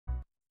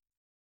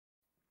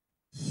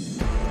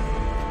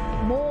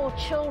More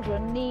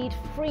children need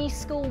free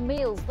school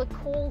meals. The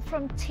call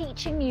from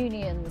teaching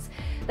unions.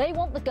 They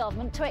want the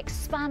government to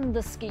expand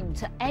the scheme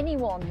to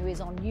anyone who is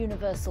on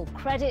universal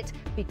credit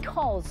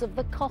because of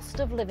the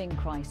cost of living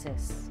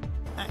crisis.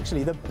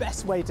 Actually, the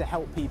best way to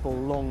help people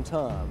long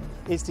term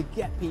is to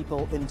get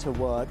people into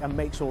work and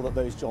make sure that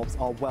those jobs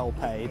are well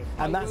paid.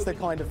 And that's the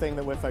kind of thing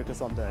that we're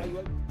focused on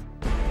doing.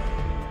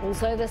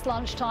 Also this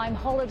lunchtime,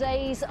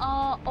 holidays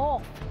are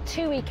off.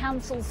 TUI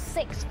cancels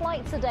 6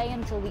 flights a day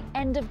until the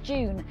end of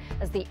June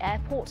as the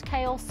airport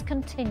chaos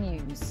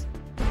continues.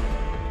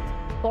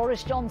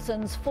 Boris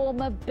Johnson's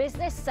former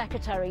business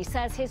secretary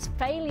says his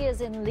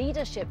failures in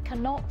leadership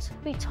cannot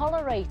be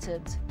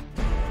tolerated.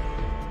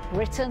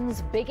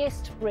 Britain's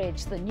biggest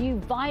bridge, the new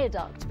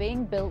viaduct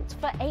being built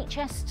for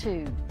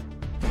HS2.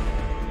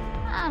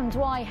 And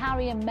why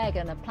Harry and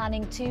Meghan are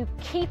planning to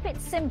keep it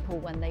simple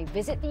when they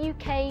visit the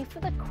UK for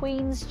the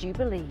Queen's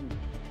Jubilee.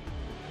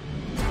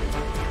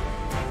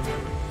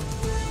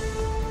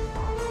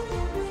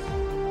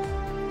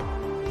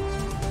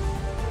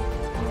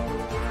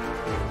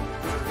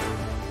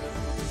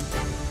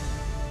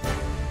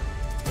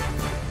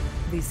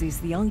 This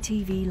is the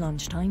ITV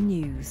Lunchtime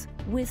News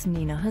with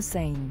Nina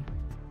Hussain.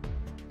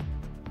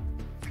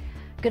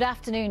 Good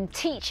afternoon.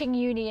 Teaching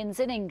unions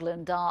in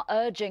England are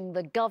urging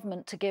the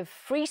government to give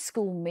free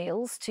school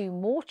meals to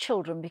more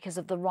children because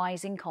of the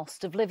rising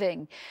cost of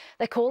living.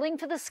 They're calling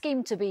for the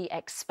scheme to be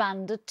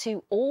expanded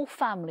to all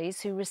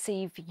families who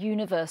receive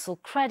universal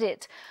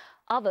credit.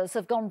 Others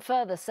have gone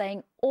further,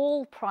 saying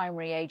all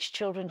primary-age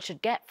children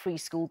should get free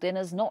school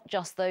dinners, not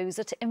just those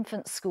at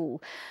infant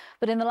school.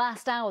 But in the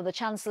last hour, the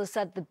Chancellor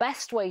said the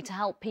best way to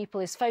help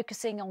people is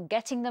focusing on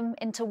getting them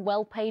into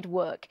well-paid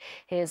work.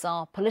 Here's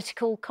our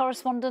political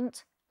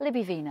correspondent,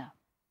 Libby Vina.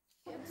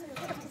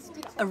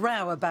 A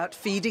row about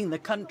feeding the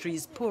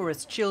country's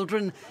poorest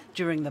children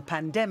during the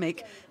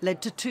pandemic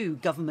led to 2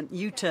 government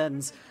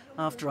U-turns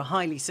after a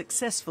highly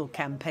successful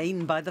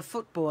campaign by the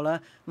footballer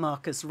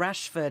Marcus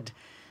Rashford.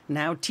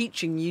 Now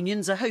teaching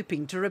unions are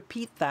hoping to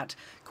repeat that,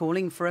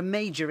 calling for a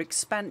major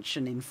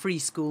expansion in free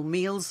school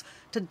meals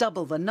to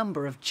double the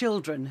number of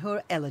children who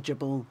are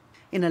eligible.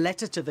 In a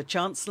letter to the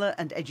Chancellor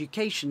and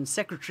Education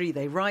Secretary,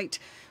 they write,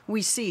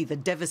 "We see the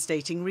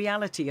devastating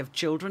reality of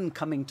children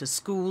coming to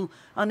school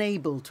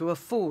unable to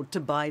afford to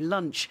buy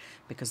lunch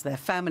because their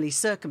family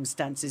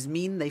circumstances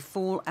mean they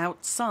fall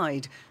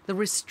outside the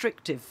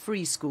restrictive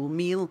free school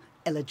meal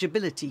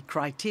eligibility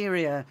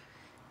criteria.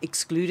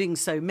 Excluding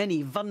so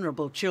many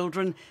vulnerable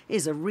children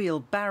is a real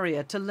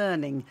barrier to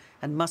learning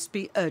and must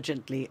be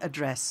urgently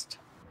addressed."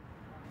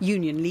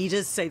 Union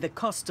leaders say the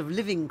cost of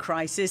living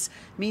crisis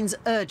means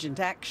urgent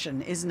action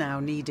is now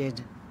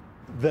needed.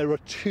 There are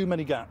too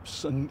many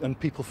gaps and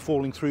people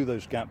falling through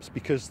those gaps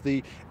because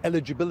the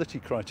eligibility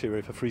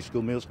criteria for free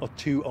school meals are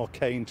too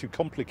arcane, too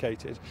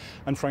complicated.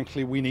 And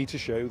frankly, we need to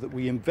show that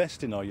we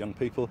invest in our young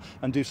people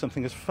and do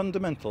something as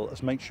fundamental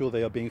as make sure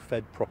they are being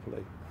fed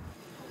properly.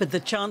 But the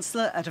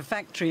Chancellor at a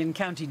factory in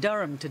County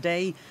Durham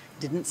today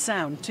didn't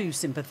sound too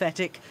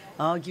sympathetic,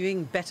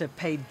 arguing better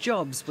paid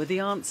jobs were the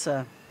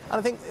answer. And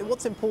I think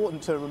what's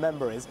important to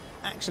remember is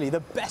actually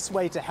the best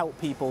way to help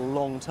people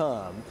long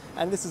term,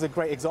 and this is a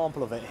great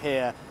example of it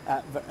here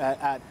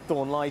at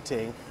Thorn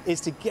Lighting,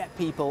 is to get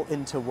people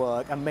into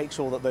work and make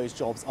sure that those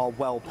jobs are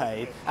well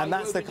paid. And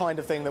that's the kind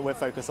of thing that we're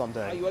focused on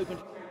doing.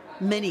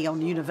 Many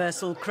on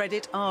universal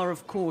credit are,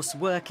 of course,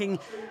 working,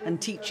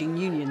 and teaching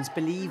unions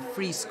believe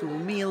free school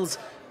meals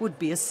would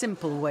be a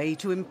simple way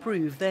to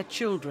improve their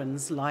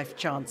children's life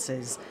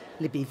chances.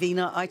 Libby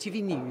Vina,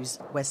 ITV News,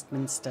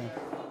 Westminster.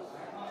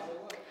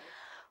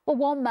 Well,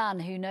 one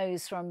man who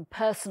knows from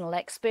personal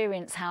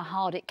experience how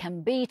hard it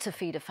can be to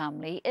feed a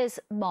family is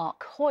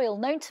Mark Hoyle.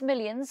 Known to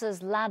millions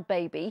as Lad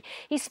Baby,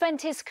 he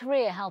spent his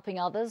career helping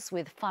others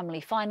with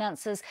family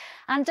finances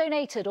and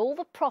donated all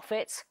the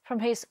profits from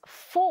his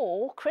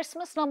 4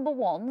 Christmas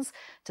 #1s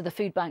to the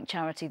food bank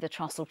charity, the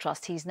Trussell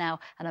Trust. He's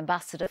now an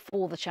ambassador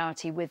for the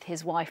charity with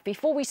his wife.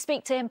 Before we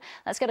speak to him,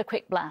 let's get a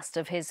quick blast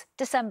of his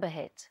December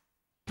hit.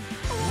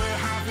 We're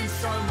having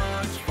so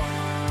much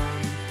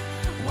fun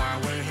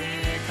while we're here.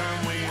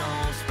 Can we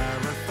all spare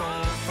a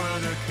thought for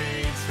the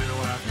kids who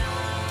have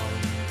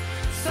none?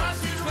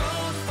 Sausage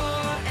rolls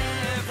for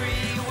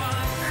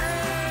everyone.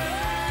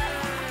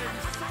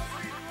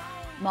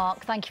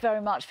 Mark, thank you very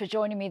much for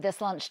joining me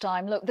this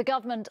lunchtime. Look, the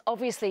government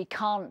obviously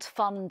can't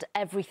fund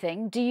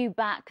everything. Do you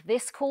back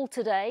this call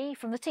today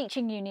from the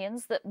teaching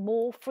unions that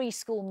more free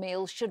school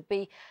meals should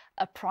be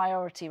a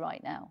priority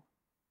right now?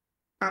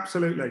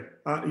 Absolutely.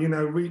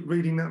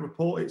 Reading that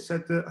report, it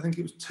said that I think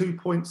it was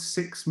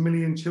 2.6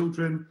 million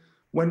children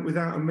went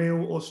without a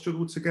meal or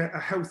struggled to get a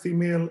healthy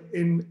meal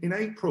in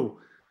April.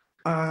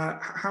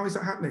 How is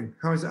that happening?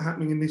 How is that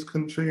happening in this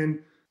country?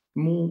 And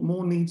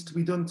more needs to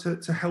be done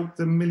to help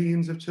the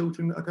millions of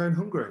children that are going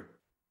hungry.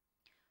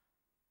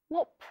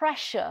 What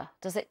pressure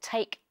does it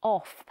take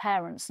off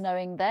parents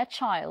knowing their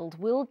child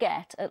will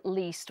get at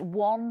least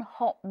one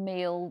hot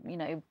meal,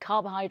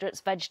 carbohydrates,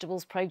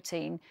 vegetables,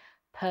 protein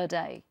per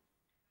day?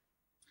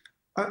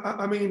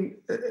 I mean,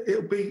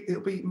 it'll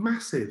be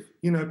massive.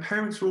 You know,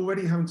 parents are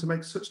already having to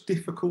make such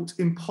difficult,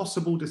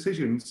 impossible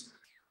decisions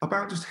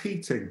about just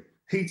heating,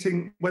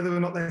 whether or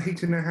not they're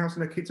heating their house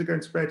and their kids are going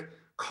to bed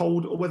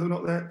cold, or whether or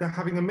not they're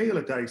having a meal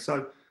a day.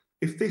 So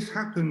if this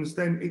happens,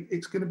 then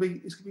it's going to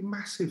be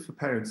massive for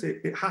parents.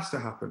 It has to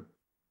happen.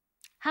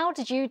 How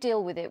did you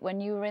deal with it when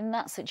you were in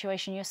that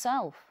situation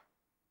yourself?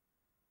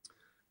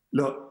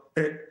 Look,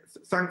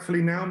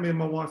 thankfully now me and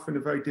my wife are in a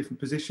very different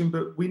position,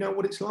 but we know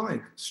what it's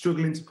like,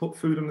 struggling to put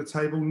food on the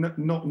table,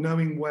 not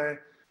knowing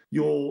where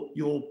your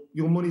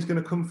money's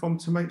going to come from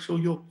to make sure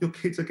your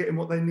kids are getting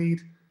what they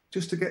need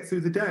just to get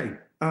through the day.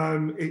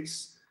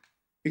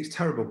 It's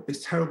terrible.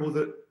 It's terrible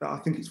that I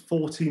think it's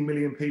 14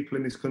 million people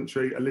in this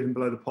country are living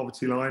below the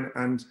poverty line,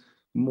 and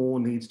more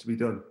needs to be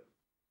done.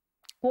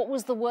 What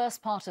was the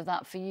worst part of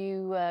that for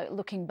you,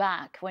 looking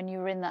back, when you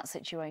were in that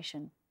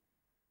situation?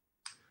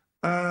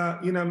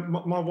 You know,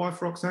 my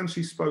wife, Roxanne,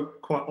 she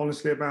spoke quite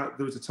honestly about,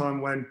 there was a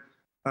time when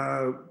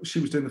she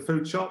was doing the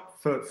food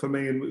shop for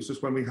me, and it was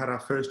just when we had our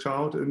first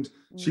child, and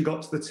she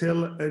got to the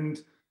till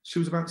and she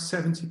was about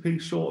 70p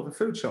short of a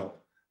food shop.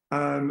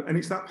 And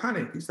it's that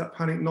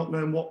panic not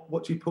knowing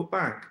what you put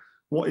back.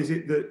 What is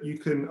it that you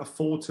can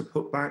afford to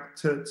put back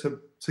to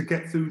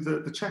get through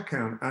the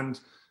checkout? And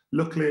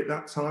luckily at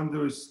that time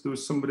there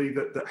was somebody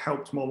that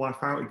helped my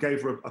wife out. It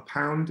gave her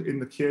 £1 in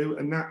the queue,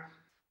 and that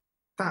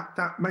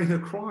made her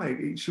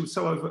cry. She was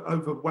so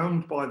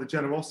overwhelmed by the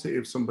generosity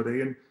of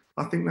somebody, and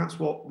I think that's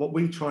what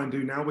we try and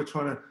do now. We're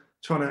trying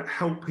to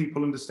help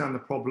people understand the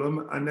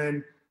problem, and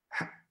then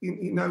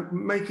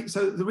make it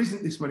so there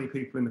isn't this many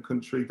people in the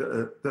country that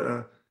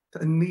are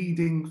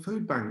needing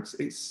food banks.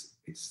 It's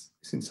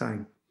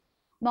insane.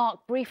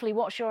 Mark, briefly,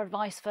 what's your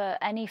advice for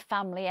any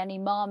family, any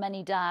mum,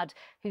 any dad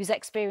who's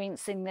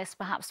experiencing this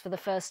perhaps for the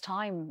first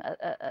time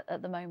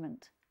at the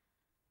moment?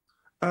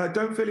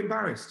 Don't feel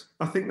embarrassed.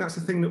 I think that's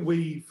the thing that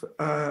we've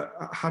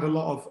had a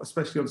lot of,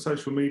 especially on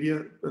social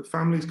media.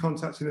 Families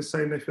contacting us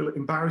saying they feel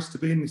embarrassed to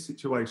be in this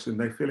situation.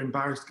 They feel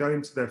embarrassed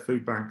going to their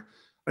food bank,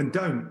 and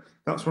don't.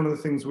 That's one of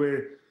the things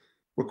we're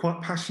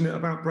quite passionate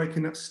about,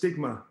 breaking that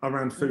stigma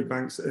around food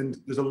banks. And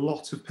there's a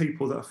lot of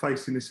people that are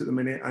facing this at the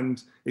minute.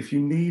 And if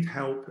you need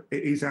help,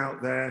 it is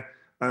out there.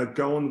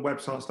 Go on the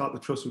website, start the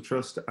Trust with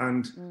Trust,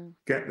 and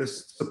get the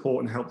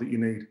support and help that you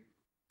need.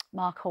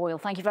 Mark Hoyle,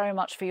 thank you very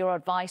much for your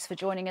advice, for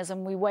joining us,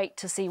 and we wait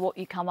to see what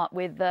you come up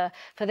with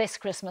for this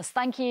Christmas.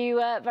 Thank you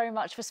very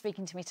much for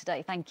speaking to me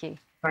today. Thank you.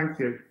 Thank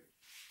you.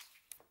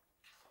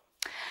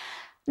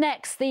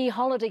 Next, the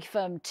holiday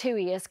firm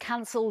TUI has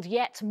cancelled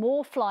yet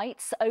more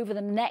flights over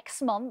the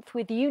next month,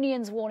 with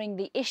unions warning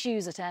the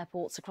issues at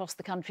airports across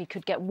the country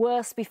could get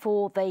worse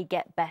before they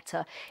get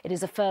better. It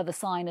is a further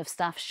sign of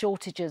staff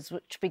shortages,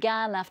 which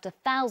began after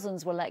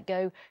thousands were let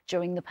go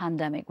during the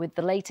pandemic. With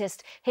the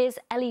latest, here's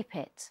Ellie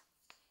Pitt.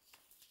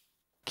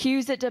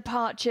 Queues at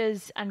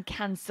departures and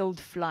cancelled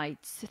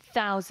flights.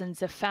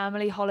 Thousands of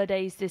family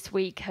holidays this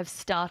week have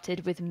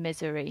started with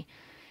misery.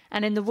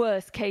 And in the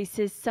worst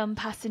cases, some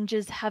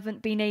passengers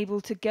haven't been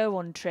able to go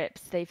on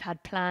trips they've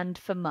had planned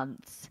for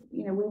months.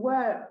 You know, we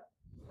were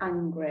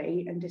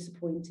angry and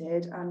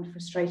disappointed and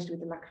frustrated with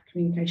the lack of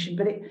communication,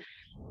 but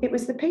it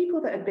was the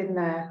people that had been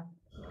there,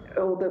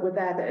 or that were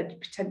there, that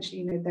had potentially,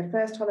 you know, their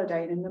first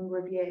holiday in a number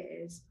of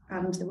years,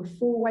 and there were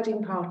 4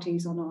 wedding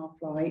parties on our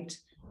flight,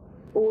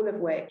 all of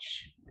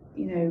which,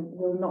 you know,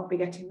 will not be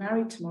getting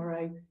married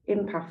tomorrow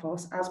in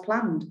Paphos as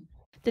planned.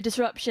 The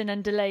disruption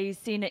and delays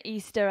seen at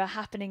Easter are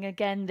happening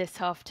again this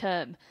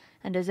half-term,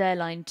 and as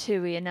airline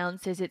TUI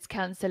announces it's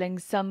cancelling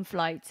some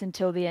flights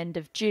until the end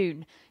of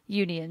June,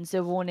 unions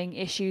are warning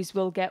issues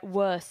will get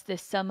worse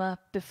this summer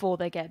before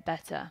they get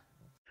better.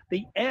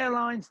 The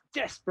airlines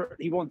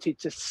desperately wanted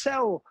to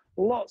sell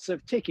lots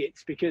of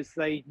tickets because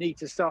they need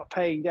to start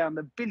paying down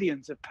the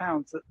billions of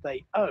pounds that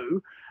they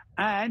owe,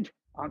 and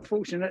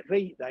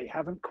unfortunately they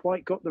haven't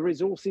quite got the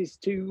resources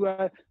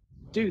to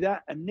do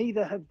that, and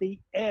neither have the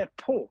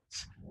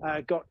airports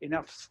got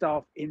enough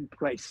staff in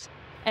place.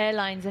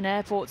 Airlines and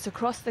airports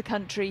across the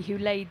country who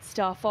laid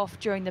staff off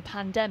during the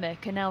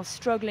pandemic are now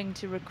struggling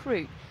to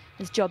recruit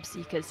as job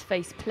seekers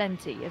face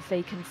plenty of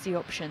vacancy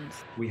options.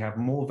 We have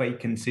more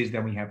vacancies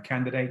than we have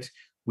candidates.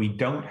 We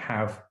don't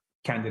have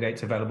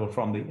candidates available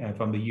from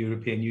the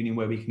European Union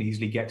where we can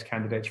easily get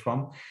candidates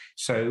from.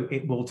 So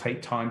it will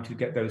take time to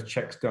get those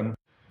checks done.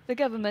 The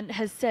government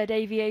has said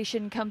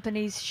aviation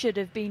companies should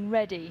have been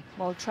ready,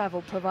 while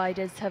travel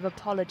providers have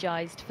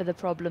apologised for the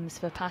problems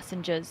for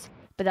passengers.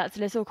 But that's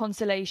little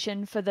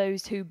consolation for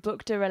those who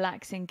booked a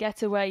relaxing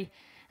getaway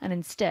and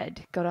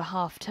instead got a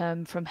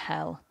half-term from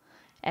hell.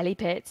 Ellie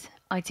Pitt,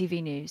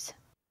 ITV News.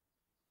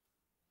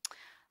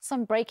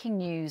 Some breaking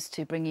news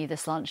to bring you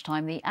this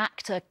lunchtime. The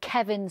actor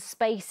Kevin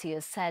Spacey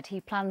has said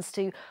he plans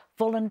to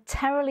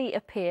voluntarily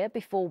appear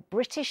before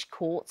British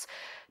courts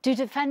to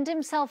defend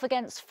himself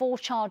against 4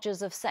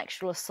 charges of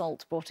sexual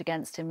assault brought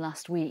against him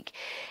last week.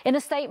 In a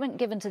statement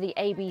given to the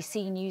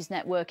ABC News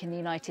network in the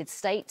United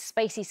States,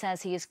 Spacey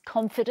says he is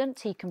confident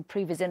he can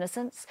prove his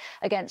innocence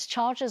against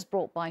charges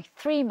brought by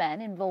 3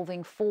 men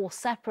involving 4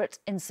 separate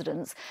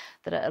incidents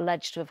that are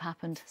alleged to have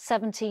happened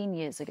 17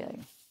 years ago.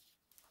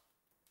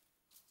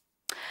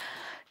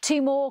 2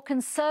 more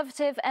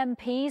Conservative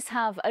MPs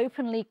have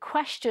openly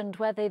questioned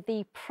whether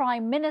the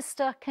Prime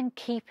Minister can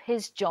keep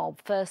his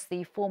job. First,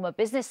 the former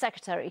Business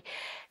Secretary,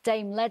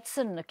 Dame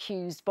Ledson,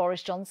 accused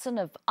Boris Johnson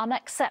of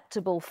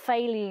unacceptable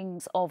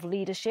failings of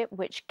leadership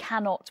which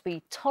cannot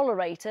be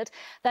tolerated.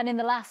 Then in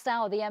the last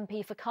hour, the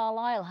MP for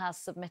Carlisle has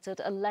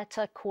submitted a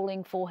letter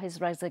calling for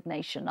his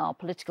resignation. Our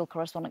political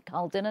correspondent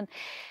Carl Dinnan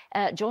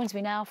joins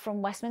me now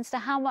from Westminster.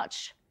 How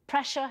much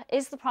pressure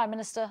is the Prime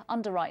Minister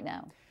under right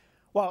now?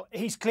 Well,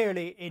 he's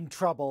clearly in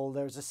trouble.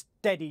 There's a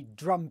steady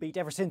drumbeat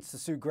ever since the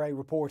Sue Gray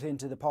report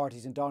into the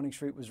parties in Downing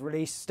Street was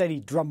released, steady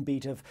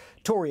drumbeat of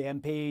Tory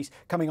MPs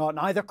coming out and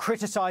either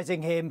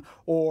criticising him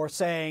or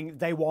saying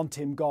they want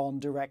him gone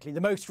directly.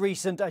 The most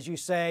recent, as you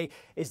say,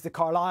 is the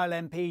Carlisle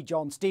MP,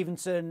 John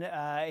Stevenson.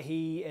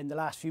 He, in the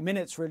last few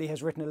minutes, really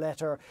has written a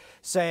letter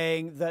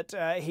saying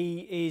that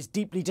he is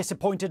deeply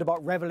disappointed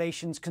about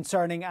revelations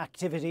concerning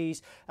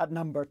activities at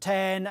Number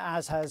 10,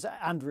 as has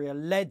Andrea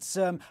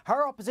Leadsom.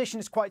 Her opposition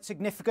is quite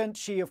significant.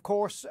 She, of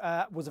course,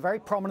 was a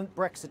very prominent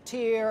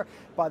Brexiteer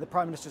by the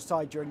Prime Minister's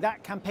side during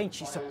that campaign.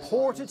 She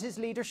supported his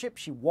leadership.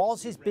 She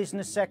was his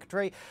business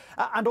secretary.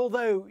 And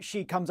although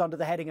she comes under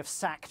the heading of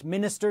sacked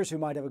ministers who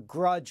might have a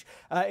grudge,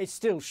 it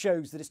still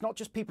shows that it's not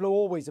just people who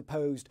always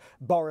opposed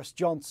Boris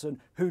Johnson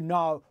who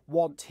now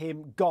want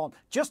him gone.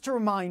 Just to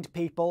remind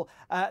people,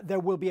 there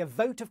will be a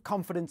vote of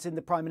confidence in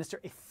the Prime Minister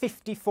if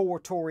 54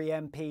 Tory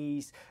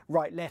MPs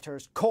write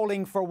letters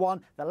calling for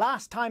one. The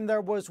last time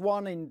there was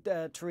one in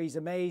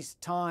Theresa May's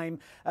time,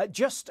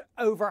 just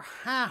over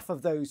half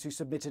of those who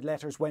submitted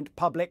letters went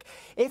public.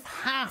 If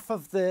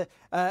the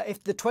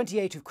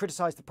 28 who've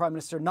criticised the Prime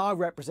Minister now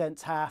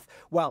represents half,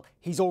 well,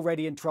 he's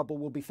already in trouble.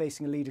 We'll be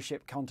facing a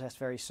leadership contest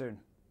very soon.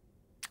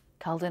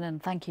 Carl Dinnan,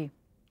 thank you.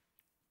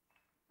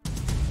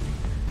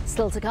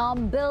 Still to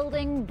come,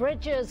 building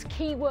bridges.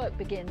 Key work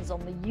begins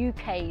on the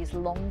UK's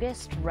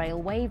longest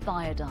railway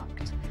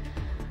viaduct.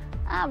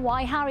 And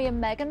why Harry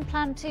and Meghan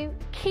plan to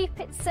keep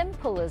it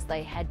simple as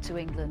they head to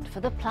England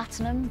for the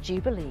Platinum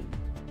Jubilee.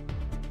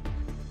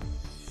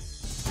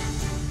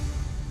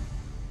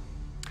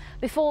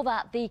 Before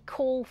that, the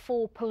call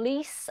for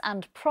police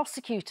and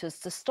prosecutors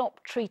to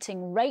stop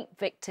treating rape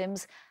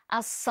victims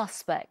as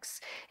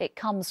suspects. It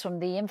comes from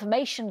the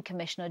Information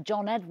Commissioner,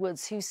 John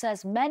Edwards, who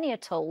says many are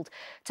told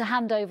to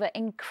hand over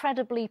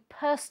incredibly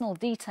personal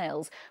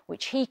details,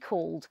 which he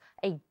called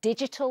a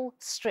digital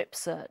strip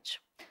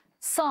search.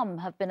 Some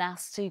have been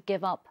asked to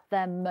give up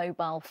their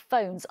mobile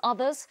phones,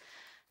 others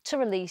to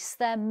release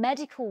their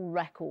medical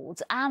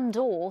records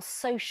and/or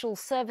social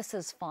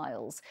services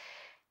files.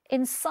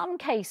 In some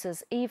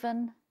cases,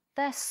 even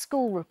their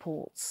school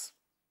reports.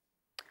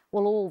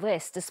 Well, all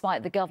this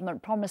despite the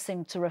government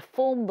promising to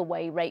reform the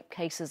way rape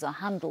cases are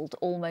handled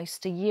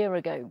almost a year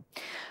ago.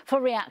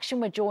 For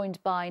reaction, we're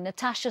joined by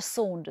Natasha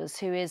Saunders,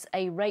 who is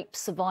a rape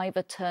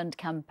survivor turned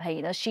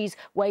campaigner. She's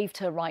waived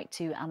her right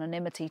to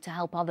anonymity to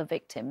help other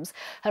victims.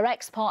 Her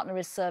ex-partner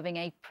is serving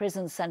a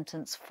prison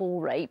sentence for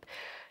rape.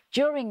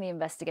 During the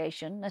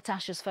investigation,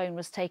 Natasha's phone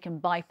was taken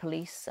by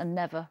police and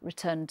never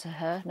returned to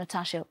her.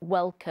 Natasha,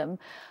 welcome.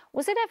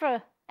 Was it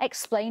ever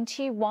explained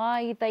to you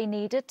why they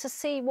needed to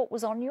see what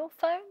was on your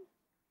phone?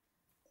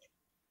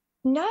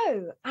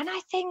 No, and I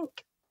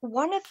think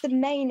one of the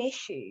main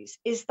issues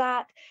is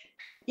that,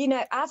 you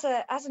know, as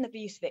an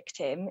abuse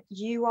victim,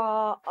 you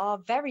are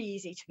very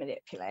easy to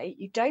manipulate.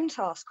 You don't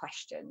ask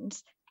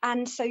questions,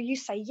 and so you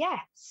say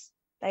yes.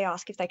 They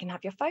ask if they can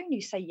have your phone,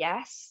 you say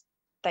yes.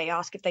 They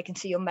ask if they can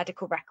see your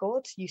medical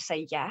records, you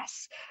say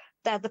yes.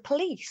 They're the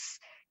police.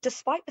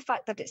 Despite the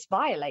fact that it's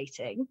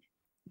violating,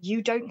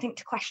 you don't think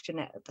to question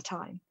it at the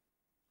time.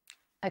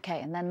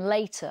 OK, and then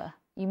later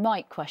you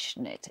might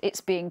question it.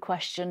 It's being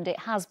questioned,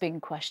 it has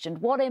been questioned.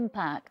 What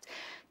impact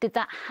did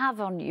that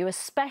have on you,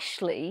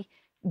 especially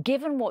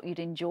given what you'd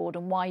endured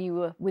and why you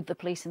were with the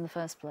police in the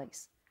first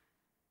place?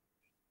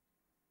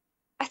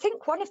 I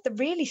think one of the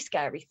really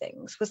scary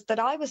things was that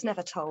I was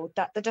never told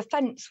that the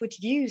defence would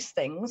use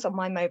things on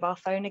my mobile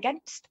phone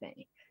against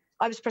me.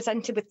 I was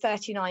presented with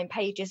 39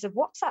 pages of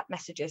WhatsApp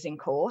messages in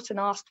court and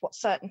asked what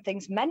certain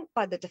things meant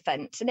by the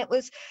defence, and it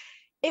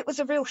was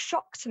a real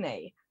shock to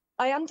me.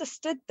 I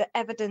understood that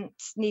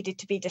evidence needed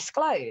to be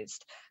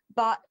disclosed,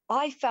 but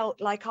I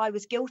felt like I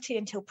was guilty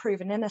until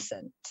proven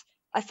innocent.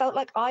 I felt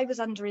like I was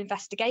under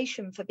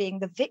investigation for being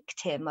the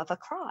victim of a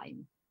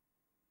crime.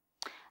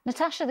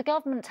 Natasha, the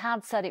government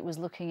had said it was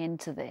looking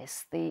into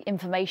this. The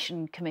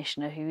Information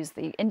Commissioner, who's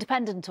the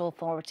independent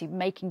authority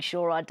making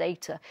sure our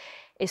data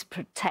is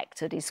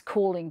protected, is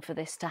calling for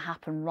this to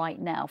happen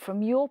right now.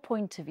 From your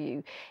point of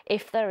view,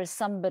 if there is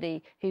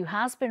somebody who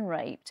has been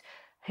raped,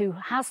 who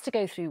has to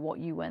go through what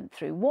you went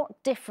through,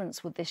 what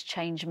difference would this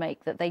change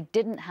make that they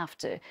didn't have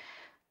to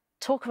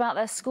talk about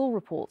their school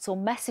reports or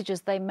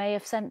messages they may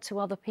have sent to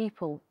other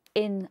people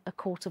in a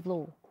court of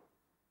law?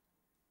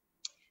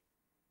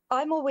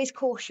 I'm always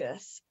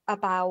cautious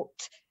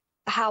about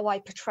how I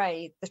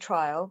portray the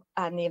trial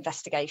and the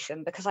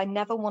investigation, because I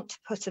never want to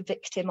put a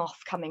victim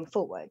off coming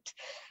forward.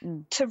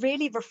 To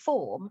really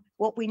reform,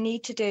 what we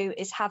need to do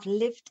is have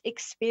lived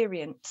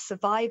experience,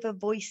 survivor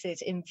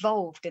voices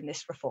involved in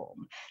this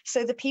reform.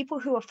 So the people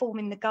who are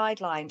forming the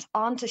guidelines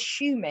aren't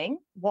assuming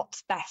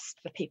what's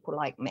best for people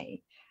like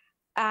me.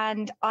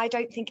 And I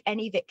don't think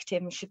any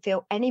victim should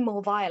feel any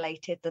more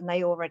violated than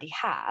they already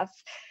have.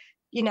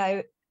 You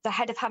know, the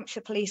head of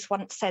Hampshire Police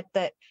once said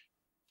that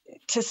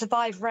to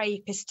survive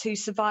rape is to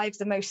survive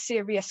the most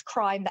serious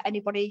crime that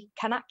anybody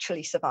can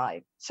actually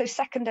survive. So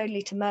second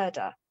only to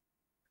murder.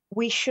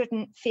 We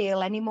shouldn't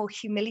feel any more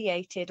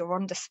humiliated or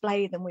on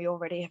display than we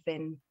already have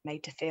been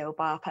made to feel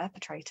by our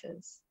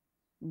perpetrators.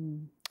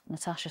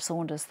 Natasha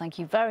Saunders, thank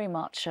you very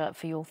much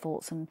for your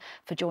thoughts and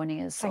for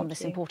joining us on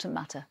this important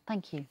matter.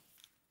 Thank you.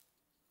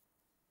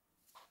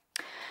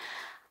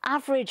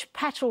 Average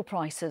petrol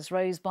prices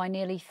rose by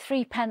nearly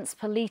 3 pence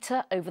per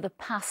litre over the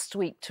past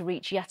week to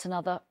reach yet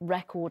another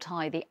record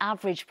high. The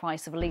average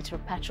price of a litre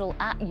of petrol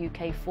at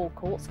UK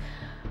forecourts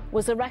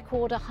was a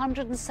record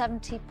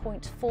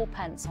 170.4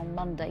 pence on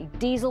Monday.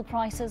 Diesel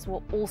prices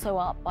were also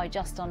up by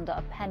just under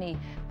a penny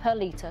per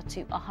litre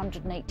to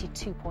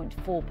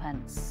 182.4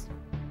 pence.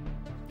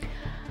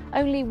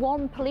 Only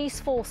one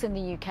police force in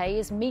the UK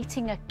is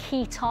meeting a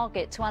key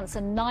target to answer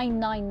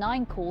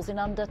 999 calls in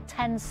under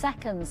 10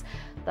 seconds.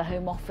 The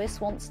Home Office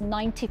wants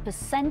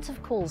 90%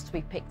 of calls to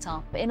be picked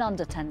up in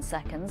under 10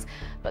 seconds,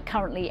 but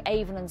currently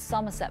Avon and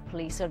Somerset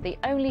Police are the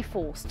only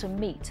force to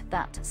meet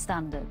that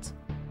standard.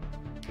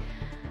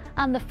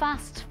 And the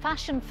fast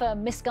fashion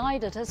firm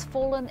Misguided has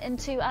fallen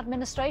into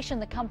administration.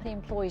 The company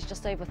employs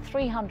just over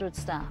 300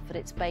 staff at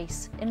its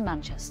base in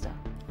Manchester.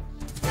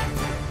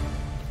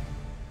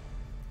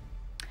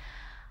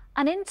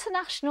 An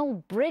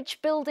international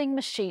bridge-building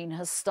machine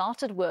has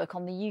started work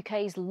on the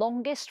UK's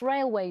longest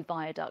railway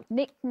viaduct.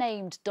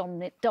 Nicknamed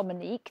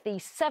Dominique, the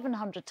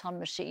 700-tonne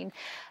machine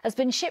has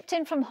been shipped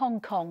in from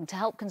Hong Kong to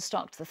help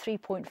construct the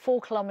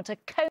 3.4-kilometre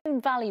Colne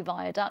Valley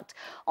Viaduct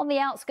on the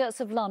outskirts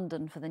of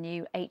London for the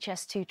new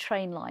HS2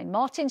 train line.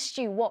 Martin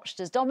Stew watched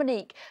as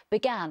Dominique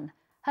began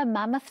her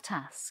mammoth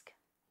task.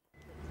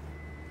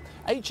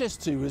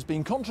 HS2 has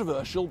been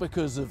controversial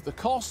because of the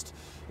cost,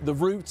 the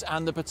route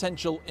and the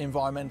potential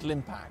environmental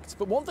impact.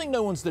 But one thing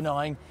no one's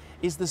denying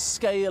is the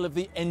scale of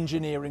the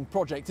engineering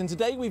project. And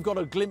today we've got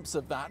a glimpse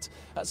of that,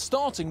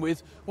 starting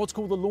with what's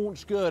called the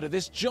launch girder.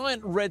 This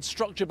giant red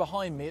structure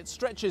behind me, it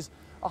stretches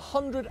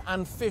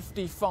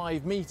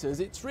 155 metres.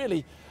 It's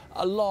really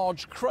a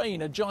large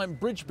crane, a giant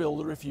bridge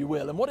builder, if you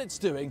will. And what it's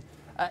doing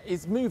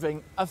is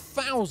moving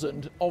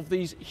 1,000 of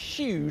these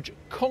huge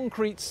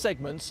concrete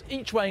segments,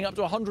 each weighing up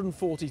to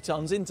 140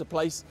 tonnes, into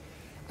place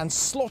and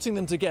slotting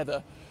them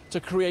together to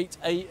create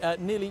a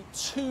nearly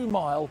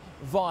 2-mile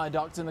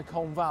viaduct in the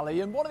Colne Valley.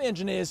 And one of the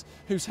engineers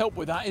who's helped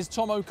with that is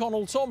Tom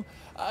O'Connell. Tom,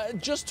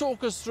 just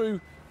talk us through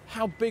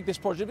how big this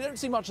project is. We don't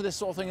see much of this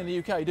sort of thing in the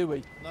UK, do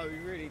we? No, we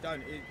really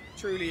don't. It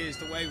truly is.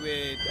 The way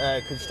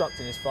we're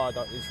constructing this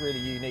viaduct is really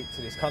unique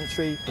to this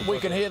country. We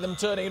can hear them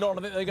turning it on.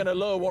 I think they're going to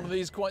lower one of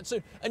these quite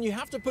soon. And you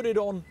have to put it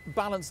on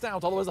balanced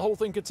out, otherwise the whole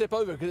thing could tip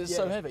over because it's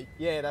so heavy.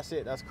 Yeah, that's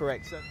it. That's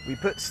correct. So we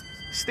put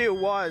steel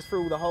wires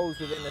through all the holes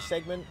within the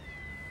segment,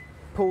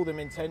 pull them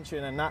in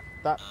tension, and that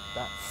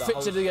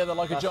fits it together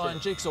like a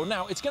giant jigsaw.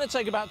 Now, it's going to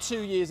take about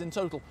 2 years in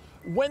total.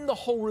 When the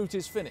whole route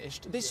is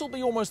finished, this will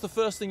be almost the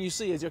first thing you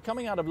see as you're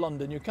coming out of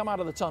London, you come out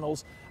of the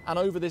tunnels and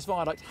over this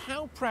viaduct.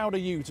 How proud are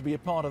you to be a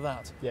part of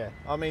that? Yeah,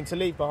 I mean, to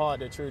leave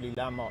behind a truly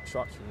landmark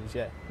structure is,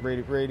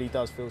 really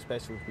does feel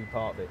special to be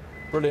part of it.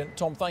 Brilliant.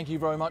 Tom, thank you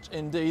very much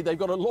indeed. They've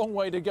got a long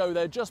way to go.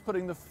 They're just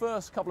putting the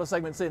first couple of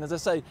segments in. As I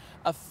say,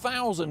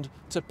 1,000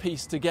 to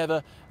piece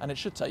together, and it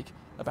should take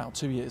about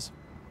 2 years.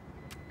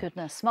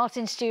 Goodness.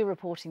 Martin Stew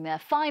reporting there.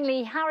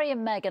 Finally, Harry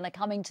and Meghan are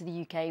coming to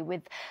the UK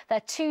with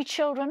their 2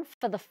 children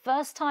for the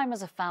first time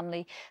as a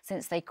family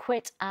since they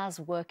quit as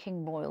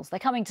working royals. They're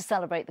coming to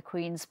celebrate the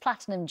Queen's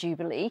Platinum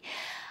Jubilee.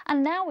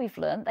 And now we've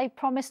learned they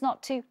promise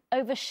not to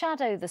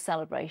overshadow the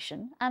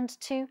celebration and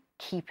to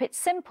keep it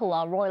simple.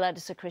 Our royal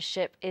editor Chris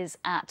Shipp is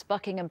at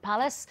Buckingham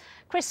Palace.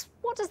 Chris,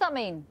 what does that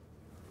mean?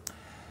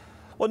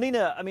 Well,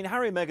 Nina, I mean,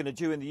 Harry and Meghan are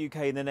due in the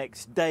UK in the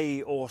next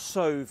day or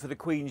so for the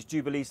Queen's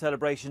Jubilee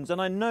celebrations,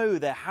 and I know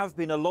there have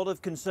been a lot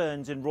of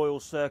concerns in royal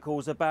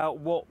circles about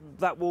what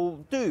that will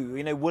do.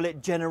 You know, will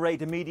it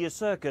generate a media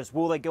circus?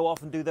 Will they go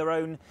off and do their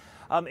own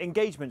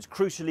engagements,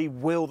 crucially,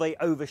 will they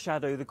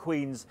overshadow the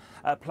Queen's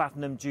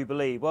Platinum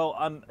Jubilee?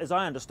 Well, as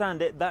I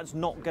understand it, that's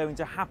not going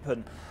to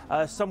happen.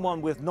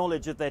 Someone with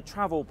knowledge of their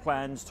travel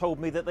plans told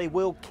me that they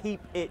will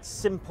keep it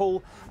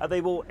simple.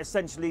 They will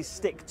essentially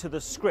stick to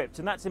the script.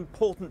 And that's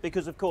important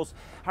because, of course,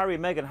 Harry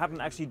and Meghan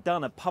haven't actually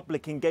done a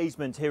public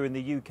engagement here in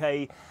the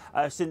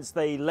UK since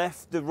they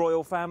left the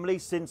royal family,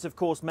 since, of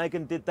course,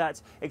 Meghan did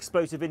that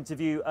explosive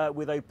interview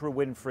with Oprah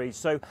Winfrey.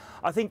 So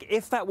I think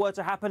if that were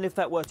to happen, if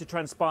that were to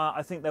transpire,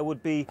 I think there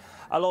would be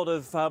a lot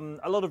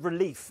of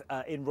relief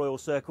in royal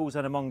circles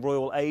and among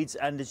royal aides.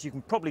 And as you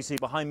can probably see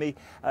behind me,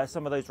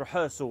 some of those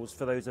rehearsals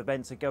for those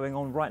events are going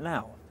on right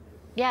now.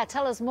 Yeah,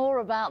 tell us more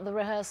about the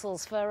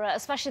rehearsals for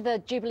especially the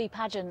Jubilee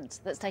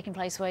pageant that's taking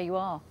place where you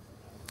are.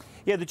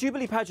 Yeah, the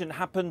Jubilee pageant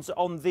happens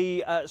on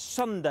the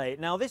Sunday.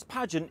 Now, this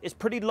pageant is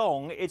pretty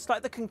long. It's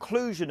like the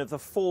conclusion of the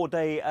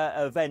 4-day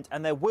event,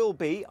 and there will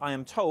be, I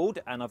am told,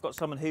 and I've got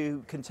someone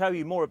who can tell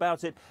you more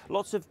about it,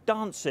 lots of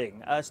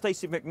dancing.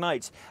 Stacey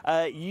McKnight,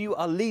 you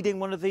are leading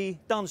one of the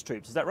dance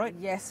troupes, is that right?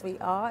 Yes, we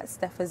are.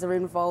 Stephers are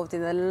involved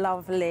in a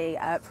lovely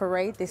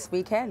parade this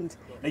weekend.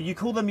 Now, you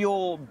call them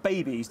your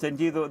babies, don't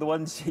you? The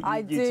ones you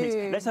do.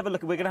 teach. Let's have a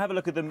look. We're going to have a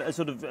look at them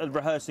sort of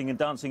rehearsing and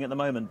dancing at the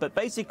moment. But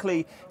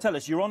basically, tell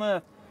us, you're on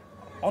a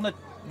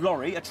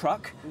lorry, a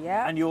truck,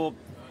 yeah, and you're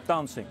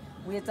dancing.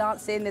 We're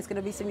dancing. There's going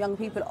to be some young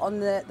people on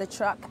the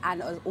truck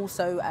and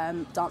also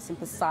dancing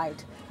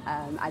beside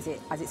as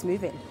it's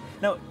moving.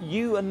 Now,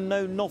 you are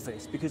no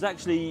novice because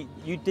actually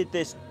you did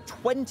this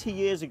 20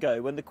 years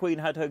ago when the Queen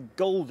had her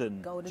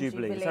Golden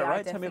Jubilee. Is that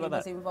right? Tell me about that. I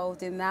was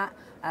involved in that,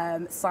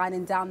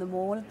 signing down the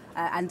mall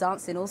and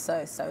dancing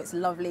also. So it's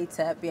lovely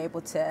to be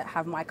able to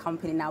have my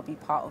company now be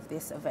part of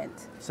this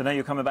event. So now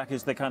you're coming back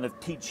as the kind of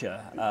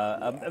teacher.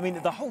 I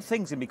mean, the whole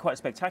thing's going to be quite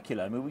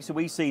spectacular. I mean,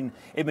 we've seen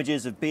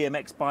images of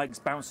BMX bikes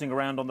bouncing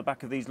around on the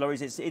back of these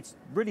lorries. It's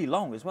really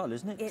long as well,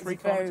 isn't it? It's 3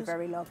 very, kilometres?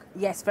 very long.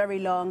 Yes, very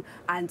long.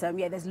 And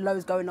yeah, there's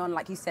loads going on.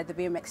 Like you said, the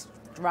BMX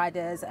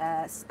riders,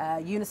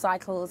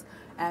 unicycles,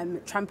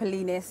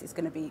 trampolinists. It's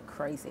going to be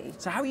crazy.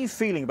 So how are you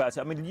feeling about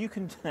it? I mean, you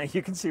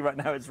can see right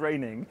now it's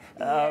raining.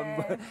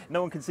 Yeah.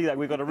 No one can see that.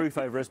 We've got a roof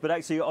over us. But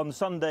actually on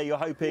Sunday you're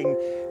hoping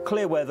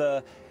clear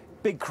weather,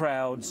 big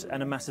crowds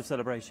and a massive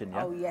celebration,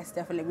 yeah? Oh, yes,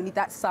 definitely. We need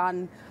that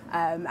sun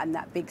and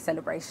that big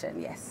celebration,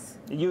 yes.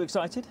 Are you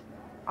excited?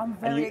 I'm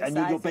very excited.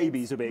 And your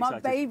babies will be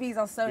excited. My babies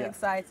are so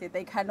excited.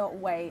 They cannot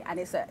wait. And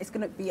it's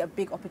going to be a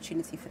big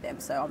opportunity for them.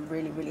 So I'm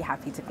really, really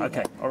happy to be here.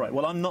 Okay, all right.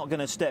 Well, I'm not going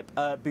to step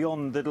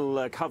beyond the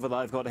little cover that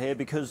I've got here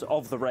because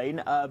of the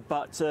rain.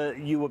 But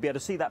you will be able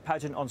to see that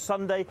pageant on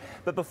Sunday.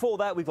 But before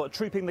that, we've got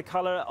Trooping the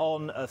Colour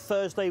on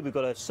Thursday. We've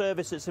got a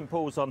service at St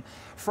Paul's on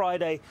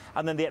Friday.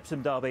 And then the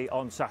Epsom Derby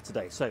on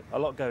Saturday. So a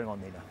lot going on,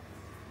 Nina.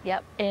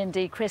 Yep,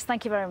 indeed. Chris,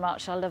 thank you very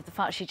much. I love the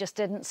fact she just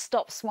didn't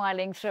stop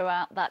smiling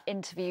throughout that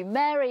interview.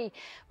 Mary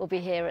will be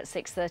here at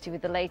 6:30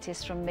 with the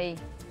latest from me.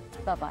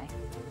 Bye-bye.